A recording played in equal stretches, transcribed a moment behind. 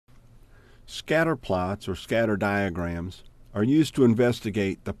Scatter plots or scatter diagrams are used to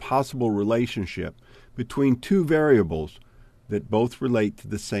investigate the possible relationship between two variables that both relate to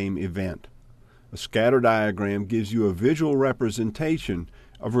the same event. A scatter diagram gives you a visual representation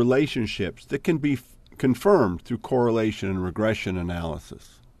of relationships that can be confirmed through correlation and regression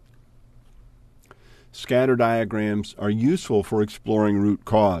analysis. Scatter diagrams are useful for exploring root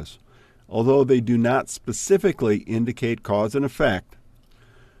cause. Although they do not specifically indicate cause and effect,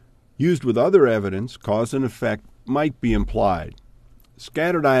 used with other evidence, cause and effect might be implied.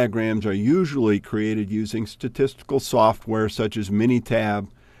 Scatter diagrams are usually created using statistical software such as Minitab,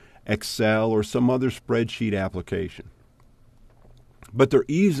 Excel, or some other spreadsheet application. But they're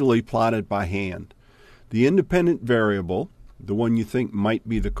easily plotted by hand. The independent variable, the one you think might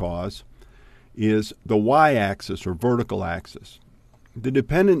be the cause, is the y-axis or vertical axis. The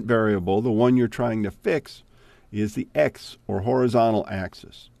dependent variable, the one you're trying to fix, is the x or horizontal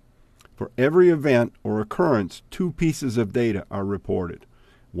axis. For every event or occurrence, two pieces of data are reported,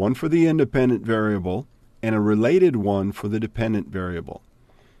 one for the independent variable and a related one for the dependent variable.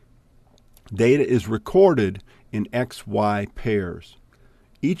 Data is recorded in XY pairs.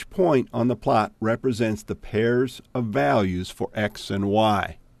 Each point on the plot represents the pairs of values for x and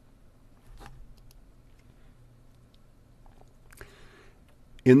y.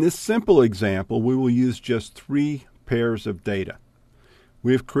 In this simple example, we will use just 3 pairs of data.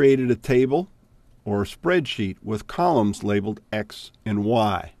 We have created a table or a spreadsheet with columns labeled X and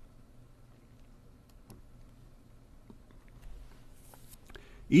Y.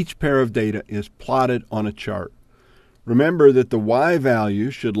 Each pair of data is plotted on a chart. Remember that the Y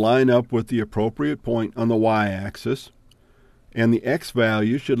value should line up with the appropriate point on the Y-axis, and the X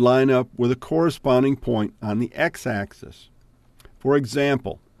value should line up with a corresponding point on the X-axis. For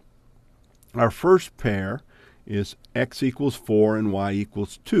example, our first pair is x equals 4 and y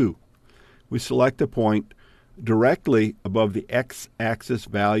equals 2. We select a point directly above the x-axis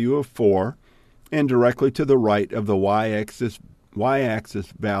value of 4 and directly to the right of the y-axis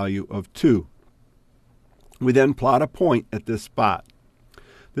value of 2. We then plot a point at this spot.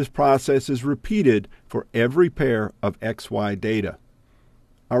 This process is repeated for every pair of XY data.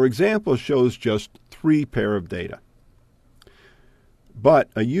 Our example shows just 3 pairs of data. But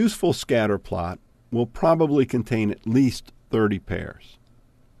a useful scatter plot will probably contain at least 30 pairs.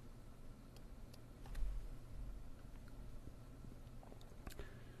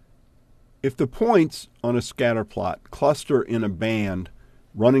 If the points on a scatter plot cluster in a band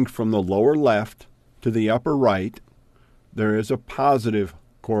running from the lower left to the upper right, there is a positive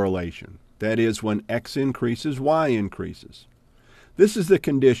correlation. That is, when x increases, y increases. This is the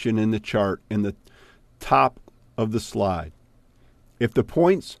condition in the chart in the top of the slide. If the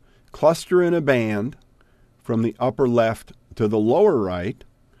points cluster in a band from the upper left to the lower right,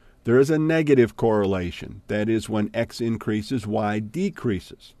 there is a negative correlation. That is, when x increases, y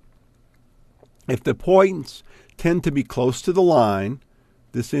decreases. If the points tend to be close to the line,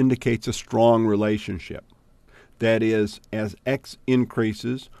 this indicates a strong relationship. That is, as x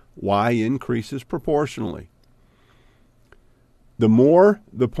increases, y increases proportionally. The more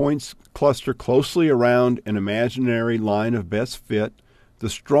the points cluster closely around an imaginary line of best fit, the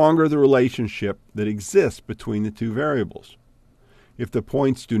stronger the relationship that exists between the two variables. If the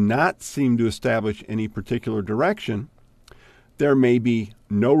points do not seem to establish any particular direction, there may be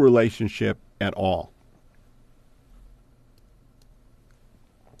no relationship at all.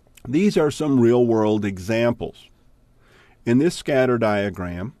 These are some real-world examples. In this scatter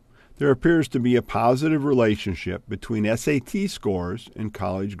diagram, there appears to be a positive relationship between SAT scores and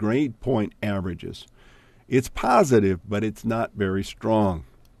college grade point averages. It's positive, but it's not very strong.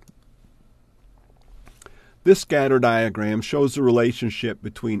 This scatter diagram shows the relationship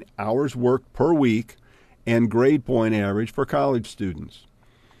between hours worked per week and grade point average for college students.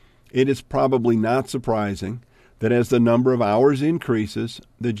 It is probably not surprising that as the number of hours increases,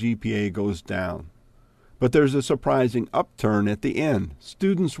 the GPA goes down. But there's a surprising upturn at the end.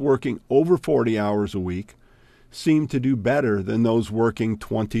 Students working over 40 hours a week seem to do better than those working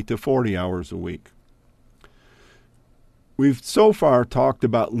 20 to 40 hours a week. We've so far talked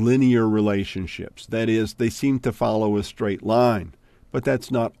about linear relationships. That is, they seem to follow a straight line, but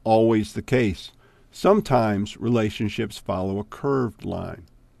that's not always the case. Sometimes relationships follow a curved line.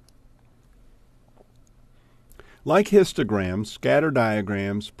 Like histograms, scatter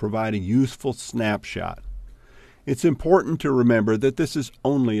diagrams provide a useful snapshot. It's important to remember that this is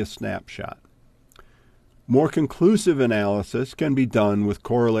only a snapshot. More conclusive analysis can be done with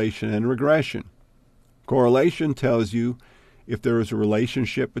correlation and regression. Correlation tells you if there is a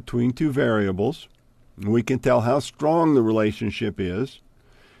relationship between two variables. We can tell how strong the relationship is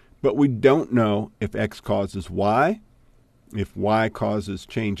But we don't know if X causes Y, if Y causes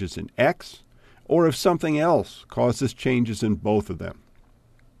changes in X, or if something else causes changes in both of them.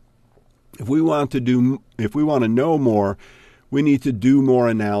 If we want to know more, we need to do more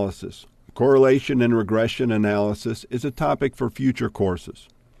analysis. Correlation and regression analysis is a topic for future courses.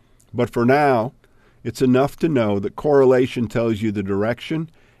 But for now, it's enough to know that correlation tells you the direction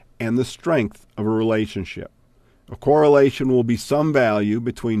and the strength of a relationship. A correlation will be some value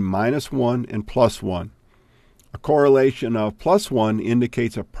between -1 and +1. A correlation of +1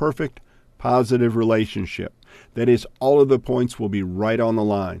 indicates a perfect positive relationship. That is, all of the points will be right on the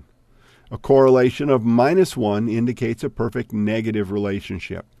line. A correlation of -1 indicates a perfect negative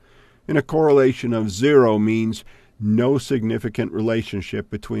relationship. And a correlation of 0 means no significant relationship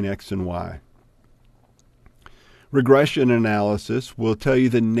between X and Y. Regression analysis will tell you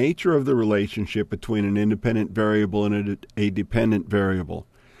the nature of the relationship between an independent variable and a dependent variable.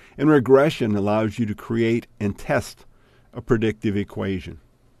 And regression allows you to create and test a predictive equation.